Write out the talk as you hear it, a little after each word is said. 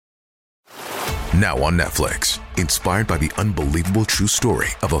Now on Netflix, inspired by the unbelievable true story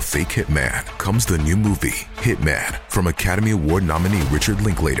of a fake hitman, comes the new movie, Hitman, from Academy Award nominee Richard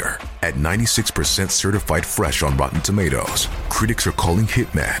Linklater. At 96% certified fresh on Rotten Tomatoes, critics are calling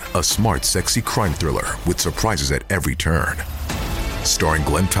Hitman a smart, sexy crime thriller with surprises at every turn. Starring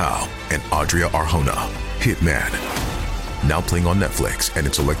Glenn Powell and Adria Arjona, Hitman. Now playing on Netflix and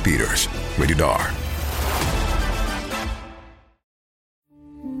in select theaters. Rated R.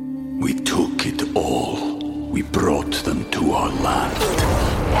 We took it all. We brought them to our land.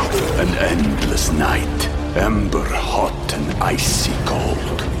 An endless night, ember hot and icy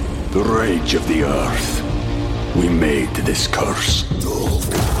cold. The rage of the earth. We made this curse.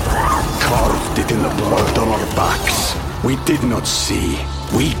 Carved it in the blood on our backs. We did not see.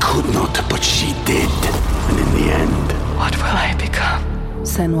 We could not, but she did. And in the end... What will I become?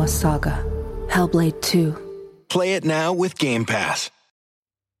 Senua's Saga. Hellblade 2. Play it now with Game Pass.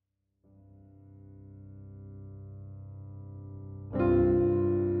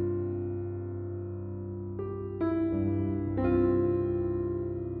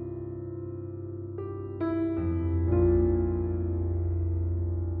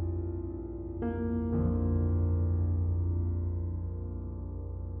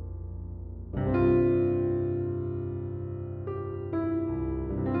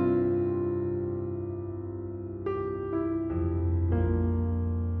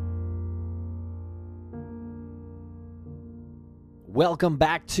 Welcome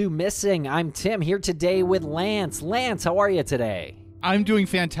back to Missing. I'm Tim, here today with Lance. Lance, how are you today? I'm doing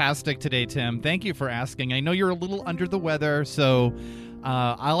fantastic today, Tim. Thank you for asking. I know you're a little under the weather, so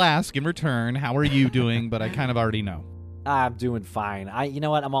I'll ask in return, how are you doing? But I kind of already know. I'm doing fine. You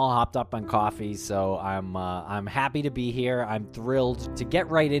know what? I'm all hopped up on coffee, so I'm happy to be here. I'm thrilled to get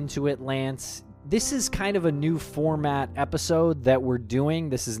right into it, Lance. This is kind of a new format episode that we're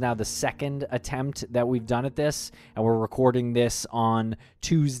doing. This is now the second attempt that we've done at this, and we're recording this on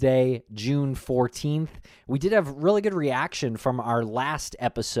Tuesday, June 14th. We did have really good reaction from our last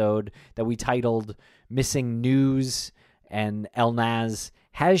episode that we titled Missing News and Elnaz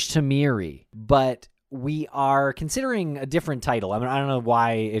Hajtamiri, but we are considering a different title. I mean, I don't know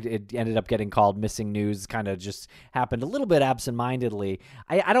why it ended up getting called Missing News. Kind of just happened a little bit absentmindedly.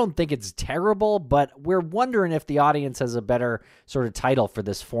 I don't think it's terrible, but we're wondering if the audience has a better sort of title for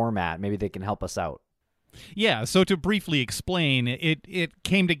this format. Maybe they can help us out. Yeah, so to briefly explain, it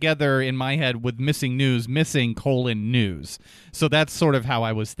came together in my head with Missing News, missing:'news. So that's sort of how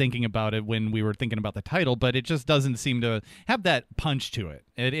I was thinking about it when we were thinking about the title, but it just doesn't seem to have that punch to it.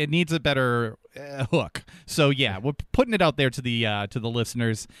 It needs a better hook. So yeah, we're putting it out there to the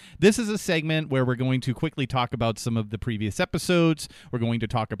listeners. This is a segment where we're going to quickly talk about some of the previous episodes. We're going to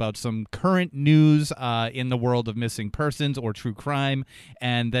talk about some current news in the world of missing persons or true crime,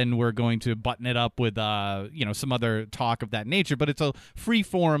 and then we're going to button it up with some other talk of that nature. But it's a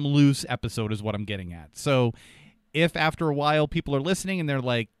free-form, loose episode is what I'm getting at. So if after a while people are listening and they're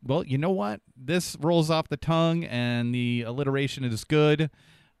like, well, you know what? This rolls off the tongue and the alliteration is good,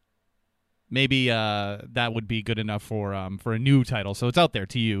 maybe that would be good enough for a new title. So it's out there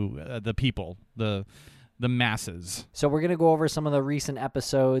to you, the people, the masses. So we're going to go over some of the recent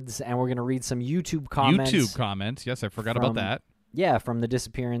episodes, and we're going to read some YouTube comments. YouTube comments. Yes, I forgot about that. Yeah, from the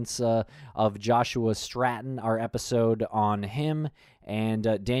disappearance of Joshua Stratton, our episode on him,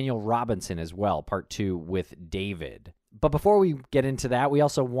 and Daniel Robinson as well, part 2 with David. But before we get into that, we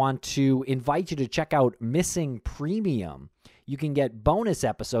also want to invite you to check out Missing Premium. You can get bonus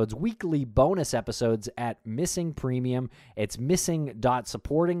episodes, weekly bonus episodes at Missing Premium. It's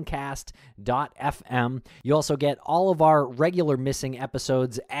missing.supportingcast.fm. You also get all of our regular Missing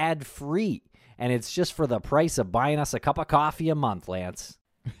episodes ad-free. And it's just for the price of buying us a cup of coffee a month, Lance.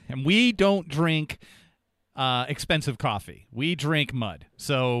 And we don't drink expensive coffee. We drink mud.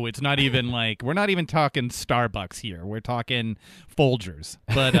 So it's not even like, we're not even talking Starbucks here. We're talking Folgers.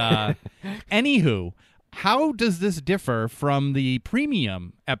 But anywho, how does this differ from the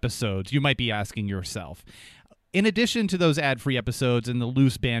premium episodes, you might be asking yourself? In addition to those ad-free episodes and the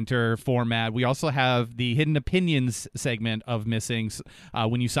loose banter format, we also have the Hidden Opinions segment of Missings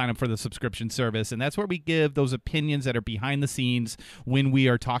when you sign up for the subscription service. And that's where we give those opinions that are behind the scenes when we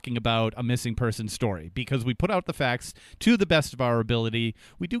are talking about a missing person story. Because we put out the facts to the best of our ability.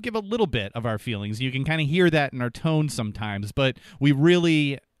 We do give a little bit of our feelings. You can kind of hear that in our tone sometimes, but we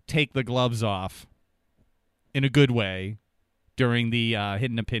really take the gloves off in a good way during the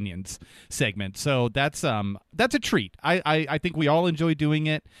Hidden Opinions segment. So that's a treat. I think we all enjoy doing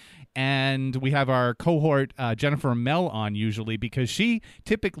it. And we have our cohort, Jennifer Mell, on usually because she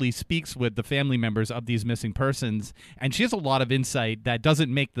typically speaks with the family members of these missing persons. And she has a lot of insight that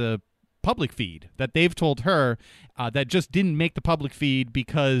doesn't make the public feed that they've told her that just didn't make the public feed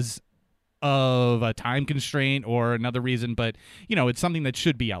because of a time constraint or another reason, but it's something that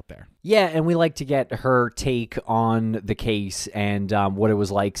should be out there. Yeah, and we like to get her take on the case and what it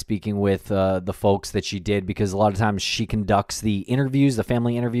was like speaking with the folks that she did, because a lot of times she conducts the interviews, the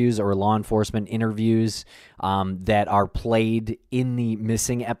family interviews or law enforcement interviews that are played in the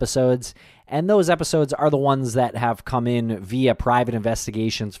missing episodes. And those episodes are the ones that have come in via private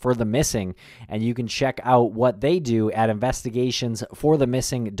investigations for the missing. And you can check out what they do at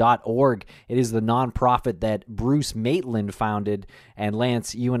investigationsforthemissing.org. It is the nonprofit that Bruce Maitland founded. And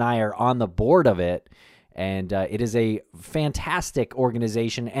Lance, you and I are on the board of it. And it is a fantastic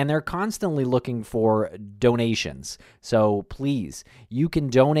organization, and they're constantly looking for donations. So please, you can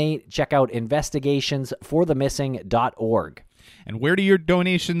donate. Check out investigationsforthemissing.org. And where do your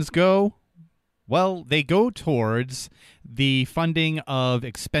donations go? Well, they go towards the funding of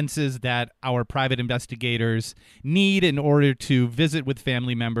expenses that our private investigators need in order to visit with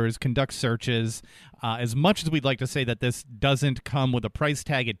family members, conduct searches. As much as we'd like to say that this doesn't come with a price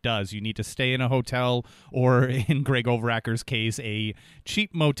tag, it does. You need to stay in a hotel, or in Greg Overacker's case, a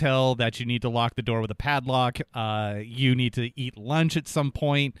cheap motel that you need to lock the door with a padlock. You need to eat lunch at some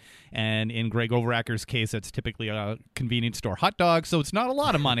point, and in Greg Overacker's case, it's typically a convenience store hot dog, so it's not a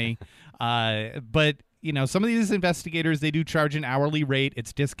lot of money. But some of these investigators, they do charge an hourly rate.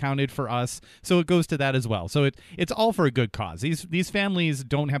 It's discounted for us, so it goes to that as well. So it's all for a good cause. These families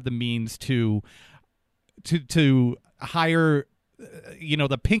don't have the means to hire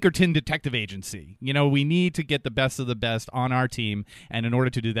the Pinkerton Detective Agency. We need to get the best of the best on our team, and in order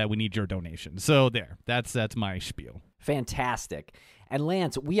to do that, we need your donation. So that's my spiel. Fantastic. And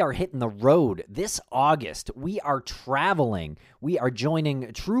Lance, we are hitting the road this August. We are traveling. We are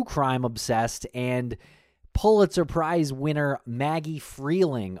joining True Crime Obsessed and Pulitzer Prize winner Maggie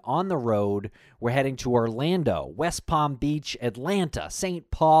Freeling on the road. We're heading to Orlando, West Palm Beach, Atlanta, St.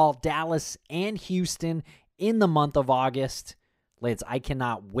 Paul, Dallas, and Houston in the month of August. Lance, I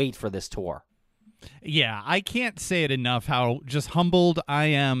cannot wait for this tour. Yeah, I can't say it enough how just humbled I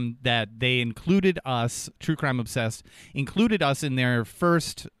am that they included us, True Crime Obsessed, included us in their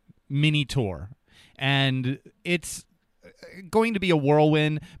first mini tour. And it's going to be a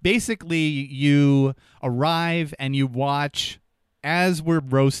whirlwind. Basically, you arrive and you watch as we're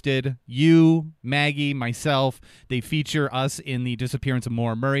roasted. You, Maggie, myself, they feature us in the Disappearance of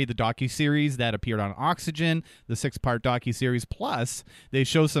Maura Murray, the docuseries that appeared on Oxygen, the 6-part docuseries. Plus, they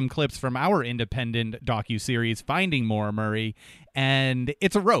show some clips from our independent docuseries, Finding Maura Murray, and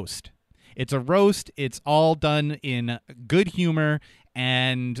it's a roast. It's a roast. It's all done in good humor.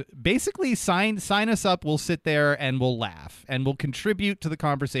 And basically, sign us up. We'll sit there and we'll laugh. And we'll contribute to the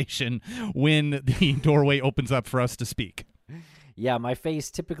conversation when the doorway opens up for us to speak. Yeah, my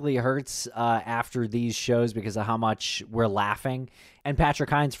face typically hurts after these shows because of how much we're laughing. And Patrick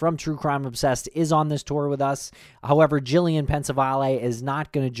Hines from True Crime Obsessed is on this tour with us. However, Jillian Pensavalle is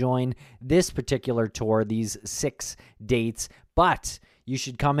not going to join this particular tour, these 6 dates. But you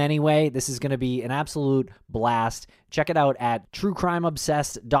should come anyway. This is going to be an absolute blast. Check it out at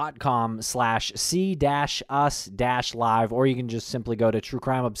truecrimeobsessed.com/c-us-live, or you can just simply go to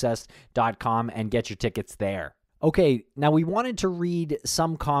truecrimeobsessed.com and get your tickets there. Okay, now we wanted to read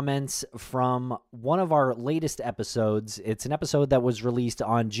some comments from one of our latest episodes. It's an episode that was released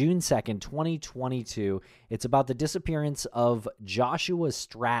on June 2nd, 2022. It's about the disappearance of Joshua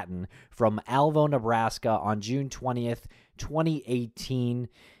Stratton from Alvo, Nebraska on June 20th, 2018.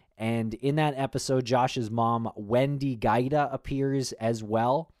 And in that episode, Josh's mom, Wendy Gaida, appears as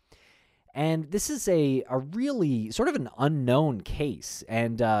well. And this is a really sort of an unknown case.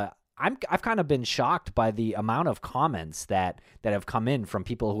 And I've kind of been shocked by the amount of comments that have come in from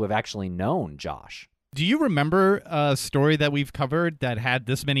people who have actually known Josh. Do you remember a story that we've covered that had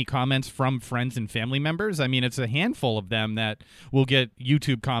this many comments from friends and family members? I mean, it's a handful of them that will get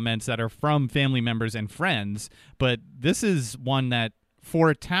YouTube comments that are from family members and friends, but this is one that,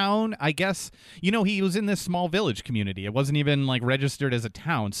 for a town, I guess, he was in this small village community. It wasn't even registered as a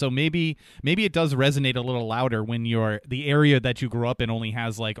town. So maybe it does resonate a little louder when the area that you grew up in only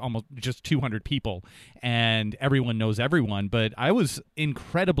has almost just 200 people and everyone knows everyone. But I was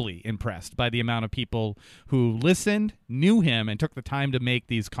incredibly impressed by the amount of people who listened, knew him, and took the time to make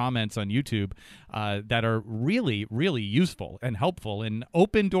these comments on YouTube that are really, really useful and helpful, and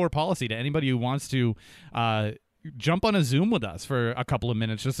open door policy to anybody who wants to jump on a Zoom with us for a couple of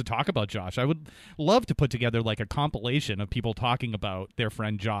minutes just to talk about Josh. I would love to put together a compilation of people talking about their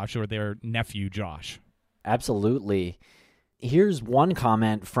friend Josh or their nephew Josh. Absolutely. Here's one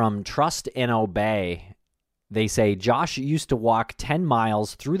comment from Trust and Obey. They say, Josh used to walk 10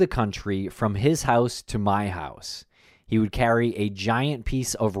 miles through the country from his house to my house. He would carry a giant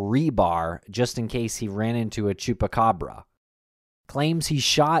piece of rebar just in case he ran into a chupacabra. Claims he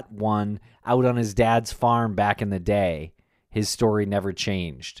shot one out on his dad's farm back in the day. His story never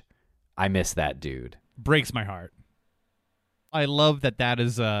changed. I miss that dude. Breaks my heart. I love that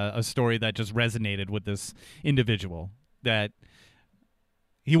is a story that just resonated with this individual. That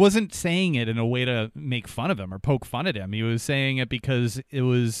he wasn't saying it in a way to make fun of him or poke fun at him. He was saying it because it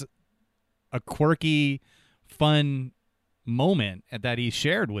was a quirky, fun moment that he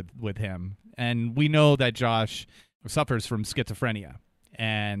shared with him. And we know that Josh suffers from schizophrenia,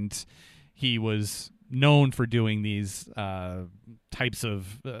 and he was known for doing these types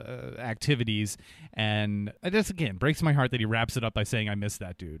of activities. And it just, again, breaks my heart that he wraps it up by saying, I miss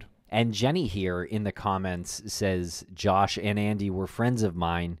that dude. And Jenny here in the comments says, Josh and Andy were friends of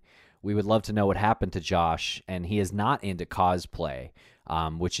mine. We would love to know what happened to Josh, and he is not into cosplay,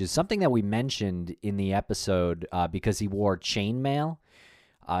 which is something that we mentioned in the episode because he wore chainmail.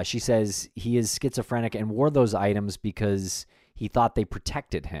 She says he is schizophrenic and wore those items because he thought they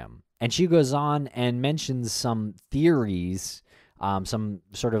protected him. And she goes on and mentions some theories, some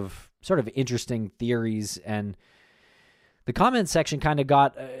sort of interesting theories, and the comment section kind of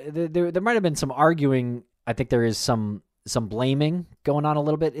got there might have been some arguing. I think there is some blaming going on a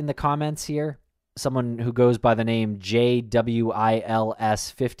little bit in the comments here. Someone who goes by the name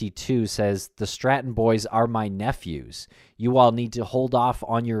JWILS52 says, the Stratton boys are my nephews. You all need to hold off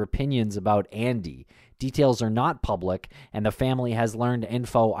on your opinions about Andy. Details are not public, and the family has learned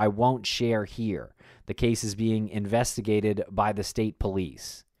info I won't share here. The case is being investigated by the state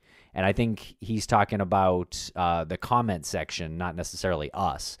police. And I think he's talking about the comment section, not necessarily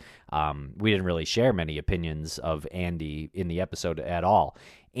us. We didn't really share many opinions of Andy in the episode at all.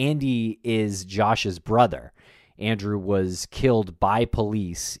 Andy is Josh's brother. Andrew was killed by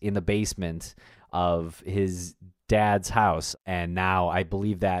police in the basement of his dad's house, and now I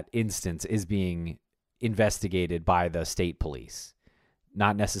believe that instance is being investigated by the state police.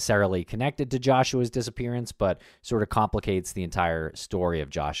 Not necessarily connected to Joshua's disappearance, but sort of complicates the entire story of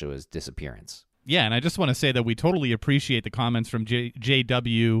Joshua's disappearance. Yeah, and I just want to say that we totally appreciate the comments from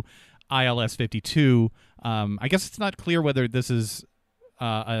JWILS52. I guess it's not clear whether this is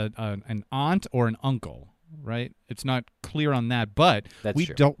an aunt or an uncle, right? It's not clear on that, but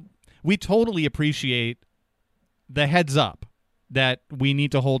we totally appreciate the heads up that we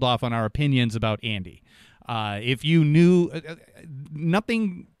need to hold off on our opinions about Andy. If you knew,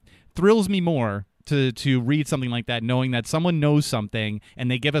 nothing thrills me more to read something like that, knowing that someone knows something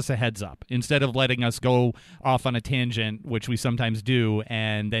and they give us a heads up instead of letting us go off on a tangent, which we sometimes do,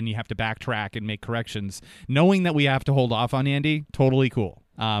 and then you have to backtrack and make corrections. Knowing that we have to hold off on Andy, totally cool.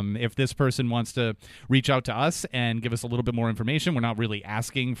 If this person wants to reach out to us and give us a little bit more information, we're not really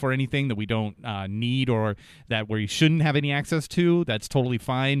asking for anything that we don't need or that we shouldn't have any access to. That's totally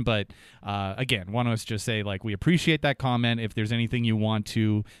fine. But again, want to just say, like, we appreciate that comment. If there's anything you want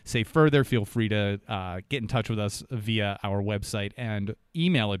to say further, feel free to get in touch with us via our website and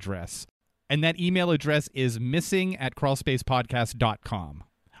email address. And that email address is missing@crawlspacepodcast.com.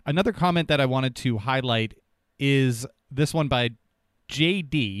 Another comment that I wanted to highlight is this one by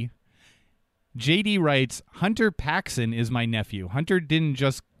JD. JD writes, Hunter Paxson is my nephew. Hunter didn't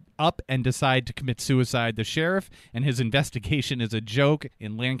just up and decide to commit suicide. The sheriff and his investigation is a joke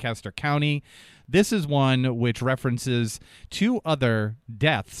in Lancaster County. This is one which references two other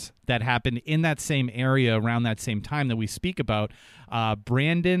deaths that happened in that same area around that same time that we speak about.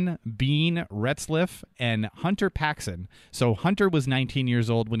 Brandon Bean Retzliff and Hunter Paxson. So Hunter was 19 years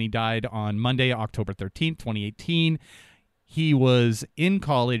old when he died on Monday, October 13th, 2018. He was in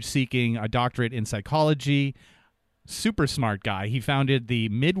college seeking a doctorate in psychology. Super smart guy. He founded the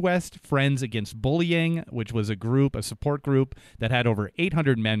Midwest Friends Against Bullying, which was a support group that had over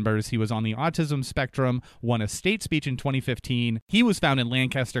 800 members. He was on the autism spectrum, won a state speech in 2015. He was found in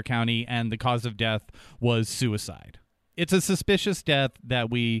Lancaster County, and the cause of death was suicide. It's a suspicious death that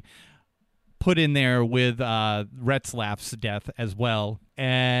we put in there with Retzlaff's death as well,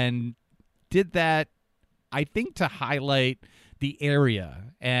 and did that, I think, to highlight the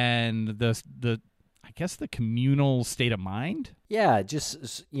area and the I guess the communal state of mind. Yeah,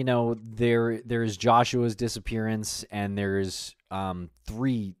 just, there's Joshua's disappearance, and there's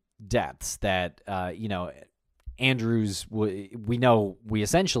 3 deaths that Andrews. We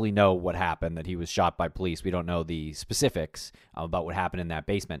essentially know what happened, that he was shot by police. We don't know the specifics about what happened in that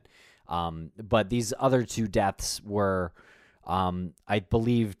basement. But these other 2 deaths were, I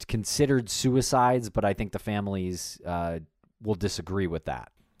believe, considered suicides, but I think the families will disagree with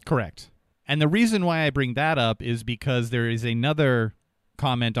that. Correct. And the reason why I bring that up is because there is another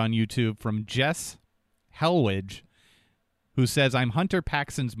comment on YouTube from Jess Hellwidge, who says, I'm Hunter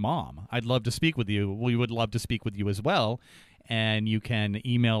Paxson's mom. I'd love to speak with you. We would love to speak with you as well. And you can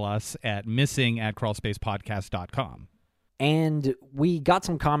email us at missing@crawlspacepodcast.com. And we got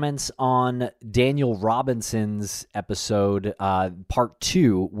some comments on Daniel Robinson's episode, part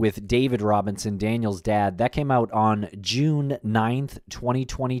 2, with David Robinson, Daniel's dad. That came out on June 9th,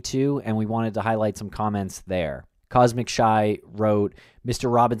 2022, and we wanted to highlight some comments there. Cosmic Shy wrote,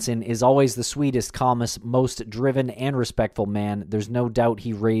 Mr. Robinson is always the sweetest, calmest, most driven, and respectful man. There's no doubt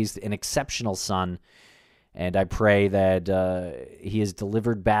he raised an exceptional son, and I pray that he is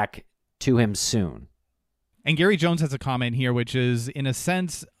delivered back to him soon. And Gary Jones has a comment here, which is, in a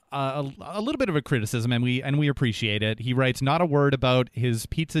sense, a little bit of a criticism, and we appreciate it. He writes, not a word about his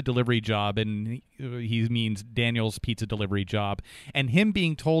pizza delivery job, and he means Daniel's pizza delivery job, and him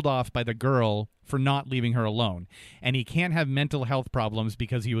being told off by the girl for not leaving her alone. And he can't have mental health problems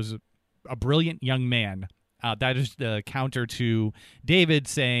because he was a brilliant young man. That is the counter to David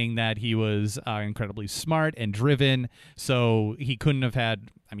saying that he was incredibly smart and driven, so he couldn't have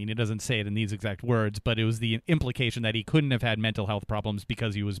had, I mean, it doesn't say it in these exact words, but it was the implication that he couldn't have had mental health problems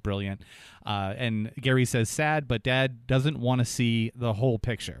because he was brilliant. And Gary says, sad, but Dad doesn't want to see the whole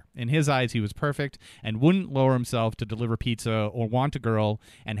picture. In his eyes, he was perfect and wouldn't lower himself to deliver pizza or want a girl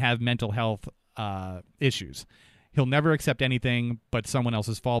and have mental health issues. He'll never accept anything but someone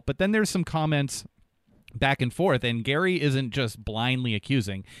else's fault. But then there's some comments back and forth, and Gary isn't just blindly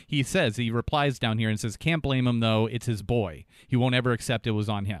accusing. He replies down here and says, can't blame him though, it's his boy. He won't ever accept it was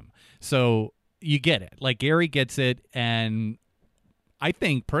on him. So you get it. Like, Gary gets it, and I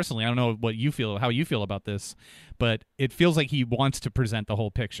think personally, I don't know how you feel about this, but it feels like he wants to present the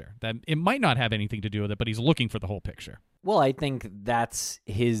whole picture. That it might not have anything to do with it, but he's looking for the whole picture. Well, I think that's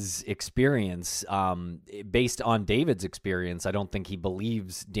his experience. Based on David's experience, I don't think he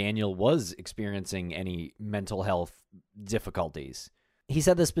believes Daniel was experiencing any mental health difficulties. He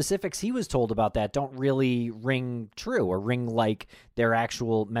said the specifics he was told about that don't really ring true or ring like their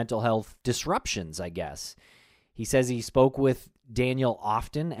actual mental health disruptions, I guess. He says he spoke with Daniel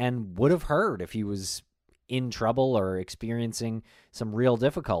often and would have heard if he was in trouble or experiencing some real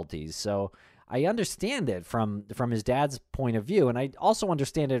difficulties. So I understand it from his dad's point of view, and I also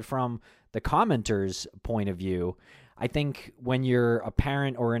understand it from the commenter's point of view. I think when you're a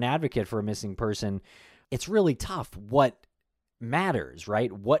parent or an advocate for a missing person, it's really tough. What matters,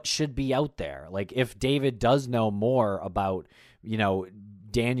 right? What should be out there? Like, if David does know more about,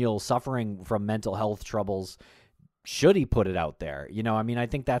 Daniel suffering from mental health troubles, should he put it out there? I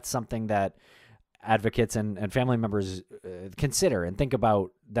think that's something that advocates and family members consider and think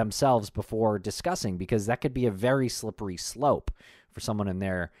about themselves before discussing, because that could be a very slippery slope for someone in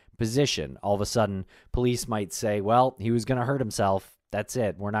their position. All of a sudden, police might say, well, he was going to hurt himself. That's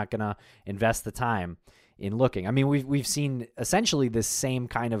it. We're not going to invest the time in looking. I mean, we've seen essentially this same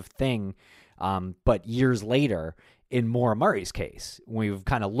kind of thing, but years later in Maura Murray's case. We've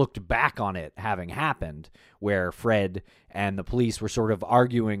kind of looked back on it having happened, where Fred and the police were sort of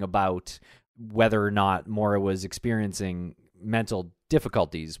arguing about whether or not Maura was experiencing mental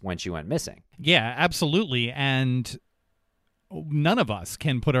difficulties when she went missing. Yeah, absolutely. And none of us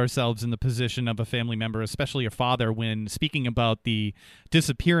can put ourselves in the position of a family member, especially a father, when speaking about the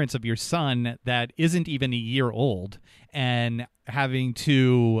disappearance of your son that isn't even a year old, and having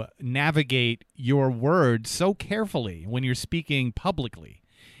to navigate your words so carefully when you're speaking publicly.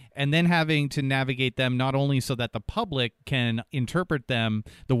 And then having to navigate them not only so that the public can interpret them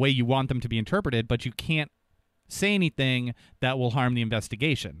the way you want them to be interpreted, but you can't say anything that will harm the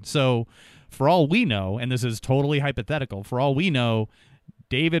investigation. So for all we know, and this is totally hypothetical, for all we know,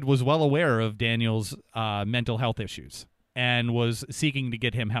 David was well aware of Daniel's mental health issues and was seeking to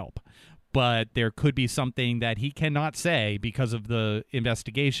get him help. But there could be something that he cannot say because of the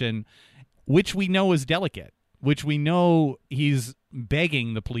investigation, which we know is delicate, which we know he's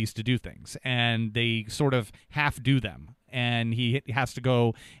begging the police to do things, and they sort of half do them. And he has to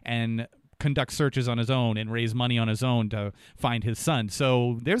go and conduct searches on his own and raise money on his own to find his son.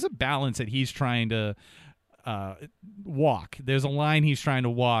 So there's a balance that he's trying to walk. There's a line he's trying to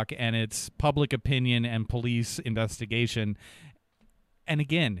walk, and it's public opinion and police investigation. And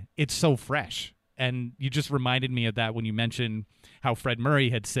again, it's so fresh. And you just reminded me of that when you mentioned how Fred Murray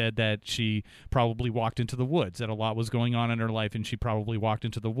had said that she probably walked into the woods, that a lot was going on in her life and she probably walked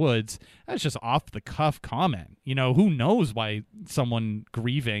into the woods. That's just off the cuff comment. Who knows why someone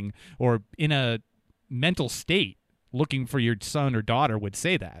grieving or in a mental state looking for your son or daughter would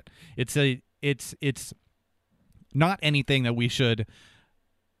say that. It's not anything that we should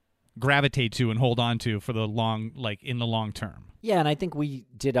gravitate to and hold on to for the in the long term. Yeah, and I think we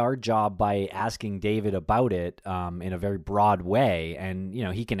did our job by asking David about it in a very broad way, and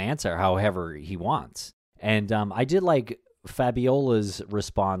he can answer however he wants. And I did like Fabiola's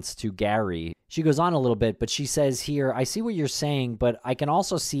response to Gary. She goes on a little bit, but she says here, I see what you're saying, but I can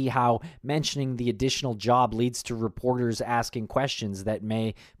also see how mentioning the additional job leads to reporters asking questions that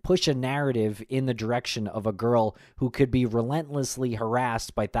may push a narrative in the direction of a girl who could be relentlessly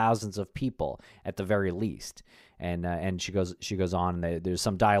harassed by thousands of people at the very least. And she goes on. There's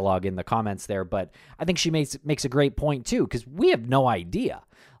some dialogue in the comments there, but I think she makes a great point too, because we have no idea.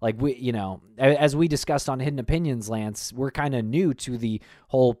 Like as we discussed on Hidden Opinions, Lance, we're kind of new to the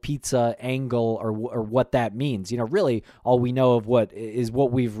whole pizza angle or what that means. Really all we know of what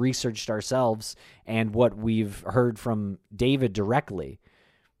we've researched ourselves and what we've heard from David directly,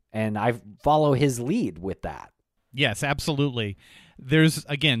 and I follow his lead with that. Yes, absolutely. There's,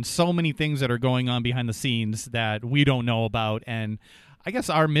 again, so many things that are going on behind the scenes that we don't know about. And I guess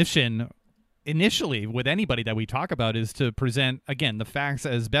our mission initially with anybody that we talk about is to present, again, the facts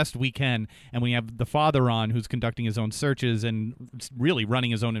as best we can. And we have the father on who's conducting his own searches and really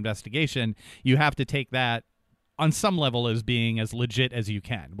running his own investigation. You have to take that on some level as being as legit as you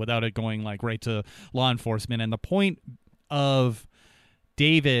can without it going right to law enforcement. And the point of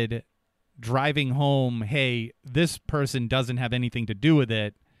David driving home, hey, this person doesn't have anything to do with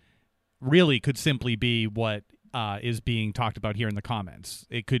it, really could simply be what is being talked about here in the comments.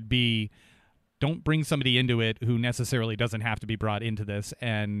 It could be, don't bring somebody into it who necessarily doesn't have to be brought into this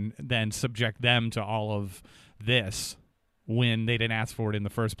and then subject them to all of this when they didn't ask for it in the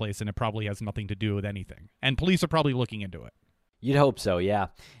first place, and it probably has nothing to do with anything. And police are probably looking into it. You'd hope so, yeah.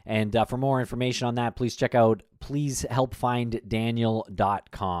 And for more information on that, please check out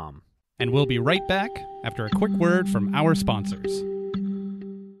pleasehelpfinddaniel.com. And we'll be right back after a quick word from our sponsors.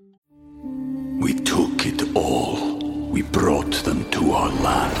 We took it all. We brought them to our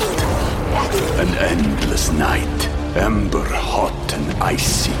land. An endless night, ember hot and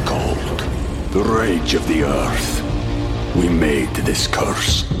icy cold. The rage of the earth. We made this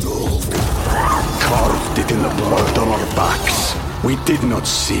curse. Carved it in the blood on our backs. We did not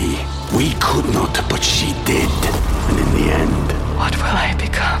see. We could not, but she did. And in the end, what will I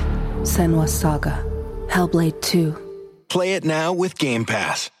become? Senua's Saga, Hellblade 2. Play it now with Game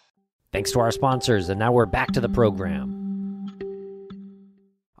Pass. Thanks to our sponsors, and now we're back to the program.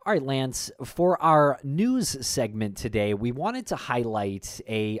 All right, Lance, for our news segment today, we wanted to highlight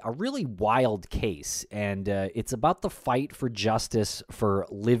a really wild case, and it's about the fight for justice for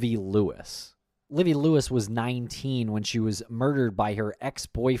Livy Lewis. Livy Lewis was 19 when she was murdered by her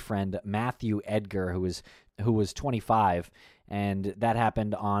ex-boyfriend, Matthew Edgar, who was 25, and that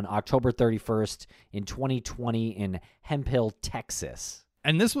happened on October 31st in 2020 in Hemphill, Texas.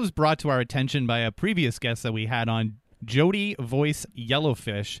 And this was brought to our attention by a previous guest that we had on, Jody Voice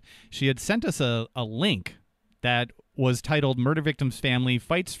Yellowfish. She had sent us a link that was titled Murder Victim's Family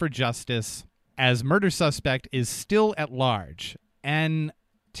Fights for Justice as Murder Suspect is Still at Large. And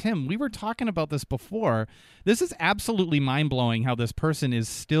Tim, we were talking about this before. This is absolutely mind-blowing how this person is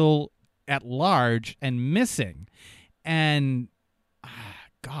still at large and missing. And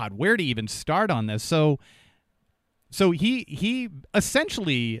God, where to even start on this? So he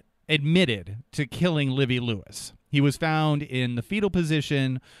essentially admitted to killing Livy Lewis. He was found in the fetal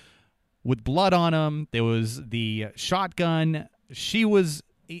position with blood on him. There was the shotgun.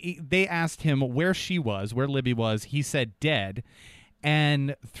 They asked him where Libby was. He said dead.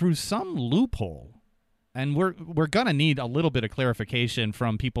 And through some loophole, and we're going to need a little bit of clarification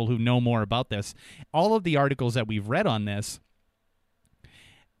from people who know more about this, all of the articles that we've read on this,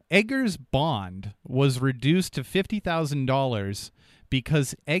 Edgar's bond was reduced to $50,000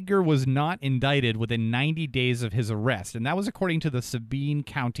 because Edgar was not indicted within 90 days of his arrest. And that was according to the Sabine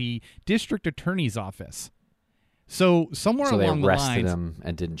County District Attorney's Office. So somewhere along the lines, they arrested him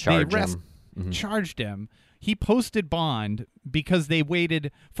and didn't charge him. Charged him. He posted bond because they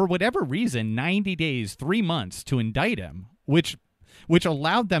waited, for whatever reason, 90 days, 3 months to indict him, which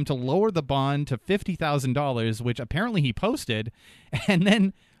allowed them to lower the bond to $50,000, which apparently he posted, and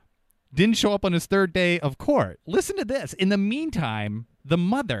then didn't show up on his third day of court. Listen to this. In the meantime, the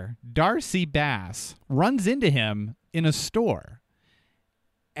mother, Darcy Bass, runs into him in a store.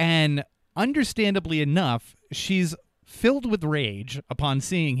 And understandably enough, she's filled with rage upon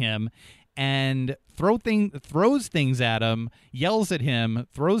seeing him and throws things at him, yells at him,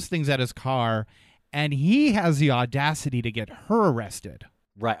 throws things at his car, and he has the audacity to get her arrested.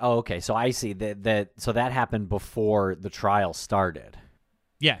 Right. Oh, okay. So I see so that happened before the trial started.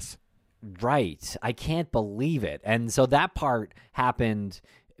 Yes. Right. I can't believe it. And so that part happened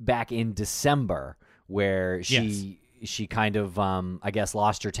back in December, where she kind of, I guess,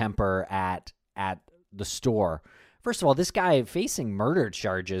 lost her temper at the store. First of all, this guy facing murder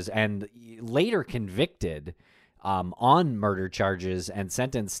charges and later convicted on murder charges and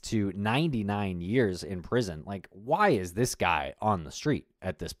sentenced to 99 years in prison. Like, why is this guy on the street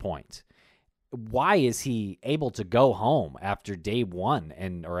at this point? Why is he able to go home after day one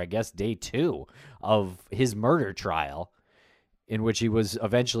or I guess day two of his murder trial, in which he was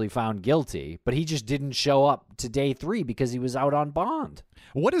eventually found guilty, but he just didn't show up to day 3 because he was out on bond?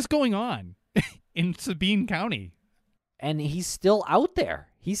 What is going on in Sabine County? And he's still out there.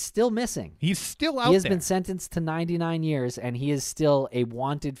 He's still missing. He's still out there. He has been sentenced to 99 years, and he is still a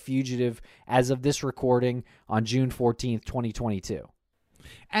wanted fugitive as of this recording on June 14th, 2022.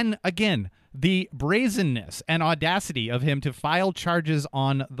 And again, the brazenness and audacity of him to file charges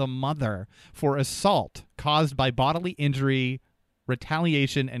on the mother for assault caused by bodily injury,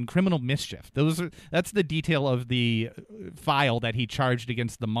 retaliation, and criminal mischief. That's the detail of the file that he charged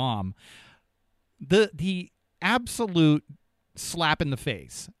against the mom. The absolute slap in the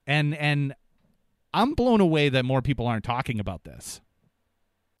face. And I'm blown away that more people aren't talking about this.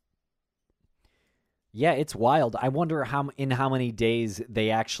 Yeah, it's wild. I wonder how many days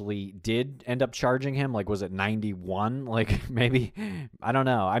they actually did end up charging him. Like, was it 91? Like, maybe, I don't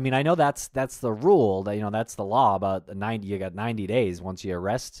know. I mean, I know that's the rule, that, that's the law about you got 90 days once you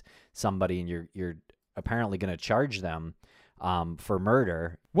arrest somebody, and you're apparently going to charge them for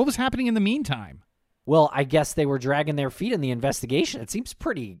murder. What was happening in the meantime? Well, I guess they were dragging their feet in the investigation. It seems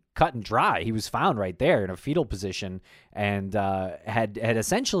pretty cut and dry. He was found right there in a fetal position and had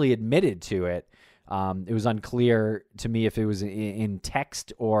essentially admitted to it. It was unclear to me if it was in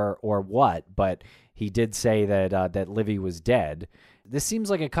text or what, but he did say that Livy was dead. This seems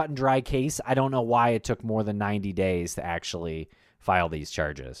like a cut and dry case. I don't know why it took more than 90 days to actually file these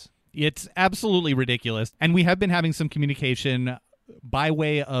charges. It's absolutely ridiculous. And we have been having some communication by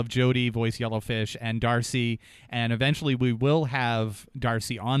way of Jody, Voice Yellowfish, and Darcy, and eventually we will have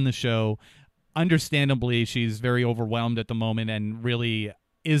Darcy on the show. Understandably, she's very overwhelmed at the moment and really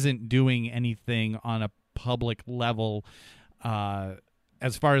isn't doing anything on a public level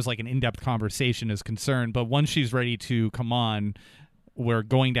as far as like an in-depth conversation is concerned. But once she's ready to come on, we're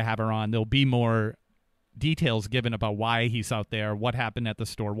going to have her on. There'll be more details given about why he's out there, what happened at the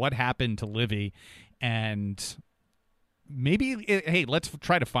store, what happened to Livy, and maybe, hey, let's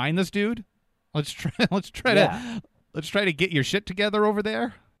try to find this dude. Let's try to get your shit together over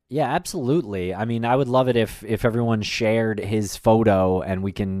there. Yeah, absolutely. I mean, I would love it if everyone shared his photo and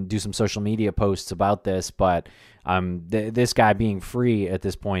we can do some social media posts about this, but this guy being free at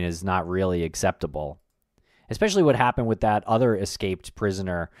this point is not really acceptable. Especially what happened with that other escaped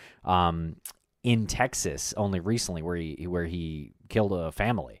prisoner in Texas only recently, where he killed a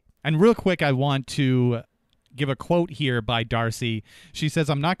family. And real quick, I want to give a quote here by Darcy. She says,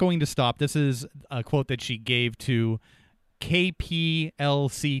 "I'm not going to stop." This is a quote that she gave to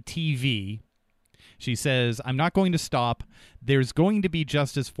KPLC TV. She says, "I'm not going to stop. There's going to be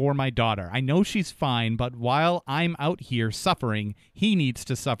justice for my daughter. I know she's fine, but while I'm out here suffering, he needs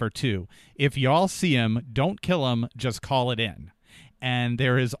to suffer too. If y'all see him, don't kill him, just call it in." And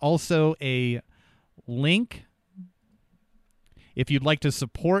there is also a link. If you'd like to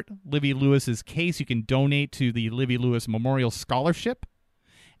support Livy Lewis's case, you can donate to the Livy Lewis Memorial Scholarship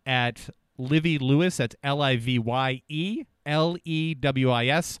at Livy Lewis, that's LIVYELEWIS,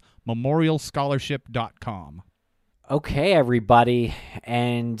 memorialscholarship.com. Okay, everybody.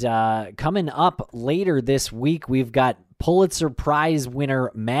 And coming up later this week, we've got Pulitzer Prize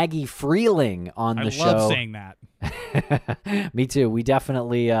winner Maggie Freleng on the show. I love saying that. Me too. We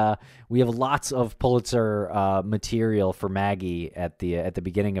definitely we have lots of Pulitzer material for Maggie at the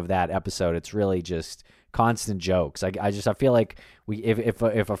beginning of that episode. It's really just constant jokes. I feel like if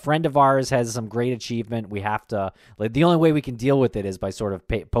a friend of ours has some great achievement, we have to, like, the only way we can deal with it is by sort of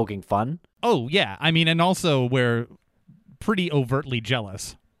poking fun. Oh yeah, I mean, and also we're pretty overtly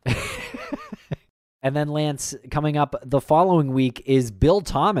jealous. And then, Lance, coming up the following week is Bill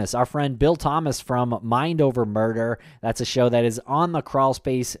Thomas, our friend Bill Thomas from Mind Over Murder. That's a show that is on the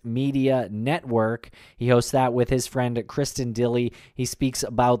Crawlspace Media Network. He hosts that with his friend Kristen Dilley. He speaks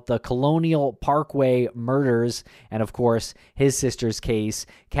about the Colonial Parkway murders and, of course, his sister's case,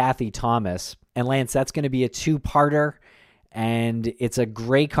 Kathy Thomas. And, Lance, that's going to be a two-parter. And it's a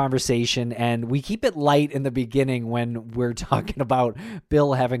great conversation, and we keep it light in the beginning when we're talking about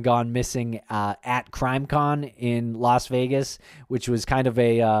Bill having gone missing at CrimeCon in Las Vegas, which was kind of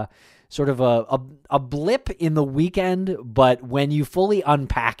a sort of a blip in the weekend. But when you fully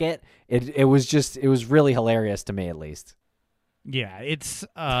unpack it, it was really hilarious to me, at least. Yeah, it's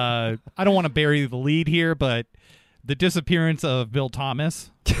I don't want to bury the lead here, but the disappearance of Bill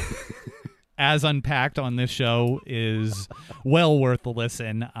Thomas as unpacked on this show is well worth the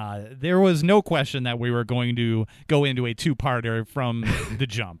listen. There was no question that we were going to go into a two-parter from the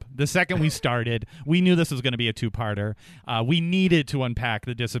jump. The second we started, we knew this was going to be a two-parter. We needed to unpack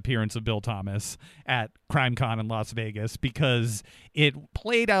the disappearance of Bill Thomas at CrimeCon in Las Vegas because it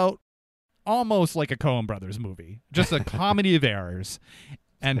played out almost like a Coen Brothers movie, just a comedy of errors.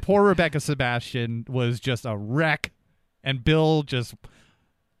 And poor Rebecca Sebastian was just a wreck, and Bill just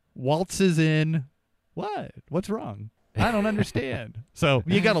waltzes in. What's wrong? I don't understand. So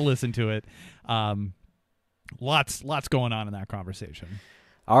you got to listen to it. Lots going on in that conversation.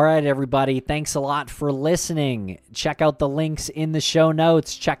 All right, everybody. Thanks a lot for listening. Check out the links in the show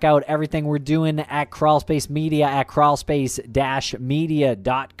notes. Check out everything we're doing at Crawlspace Media at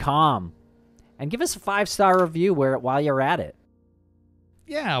crawlspace-media.com. And give us a 5-star review while you're at it.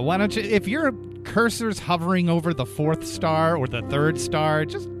 Yeah, why don't you, if your cursor's hovering over the 4th star or the 3rd star,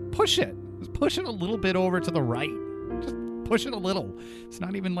 just push it. Just push it a little bit over to the right. Just push it a little. It's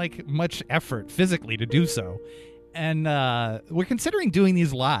not even like much effort physically to do so. And we're considering doing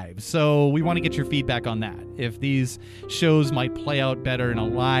these live, so we want to get your feedback on that. If these shows might play out better in a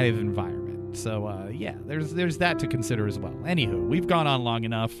live environment. So, yeah, there's that to consider as well. Anywho, we've gone on long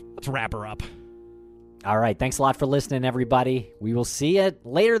enough. Let's wrap her up. All right. Thanks a lot for listening, everybody. We will see you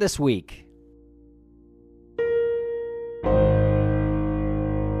later this week.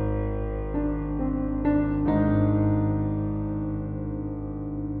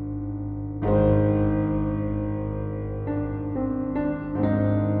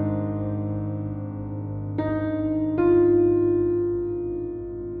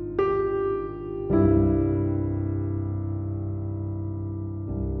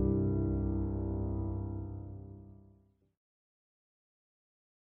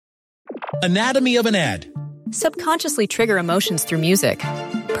 Anatomy of an ad. Subconsciously trigger emotions through music.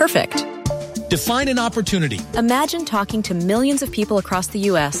 Perfect. Define an opportunity. Imagine talking to millions of people across the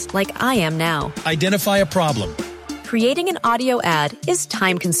U.S. like I am now. Identify a problem. Creating an audio ad is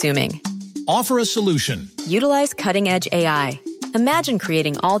time-consuming. Offer a solution. Utilize cutting-edge AI. Imagine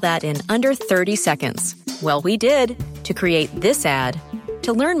creating all that in under 30 seconds. Well, we did to create this ad.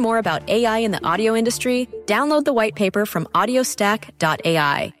 To learn more about AI in the audio industry, download the white paper from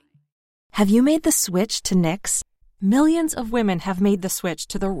audiostack.ai. Have you made the switch to Knix? Millions of women have made the switch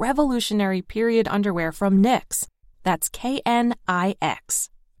to the revolutionary period underwear from Knix. That's Knix.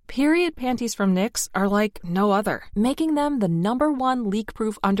 Period panties from Knix are like no other, making them the #1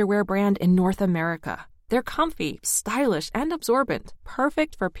 leak-proof underwear brand in North America. They're comfy, stylish, and absorbent,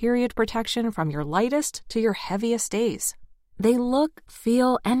 perfect for period protection from your lightest to your heaviest days. They look,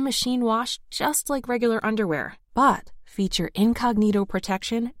 feel, and machine wash just like regular underwear, but feature incognito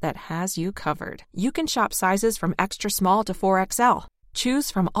protection that has you covered. You can shop sizes from extra small to 4XL. Choose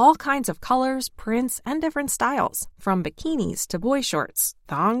from all kinds of colors, prints, and different styles, from bikinis to boy shorts,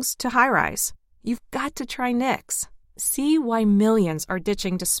 thongs to high-rise. You've got to try Knix. See why millions are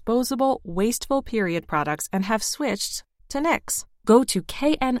ditching disposable, wasteful period products and have switched to Knix. Go to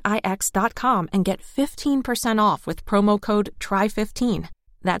knix.com and get 15% off with promo code TRY15.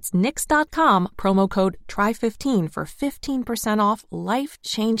 That's Knix.com, promo code TRY15 for 15% off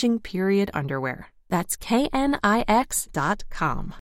life-changing period underwear. That's knix.com.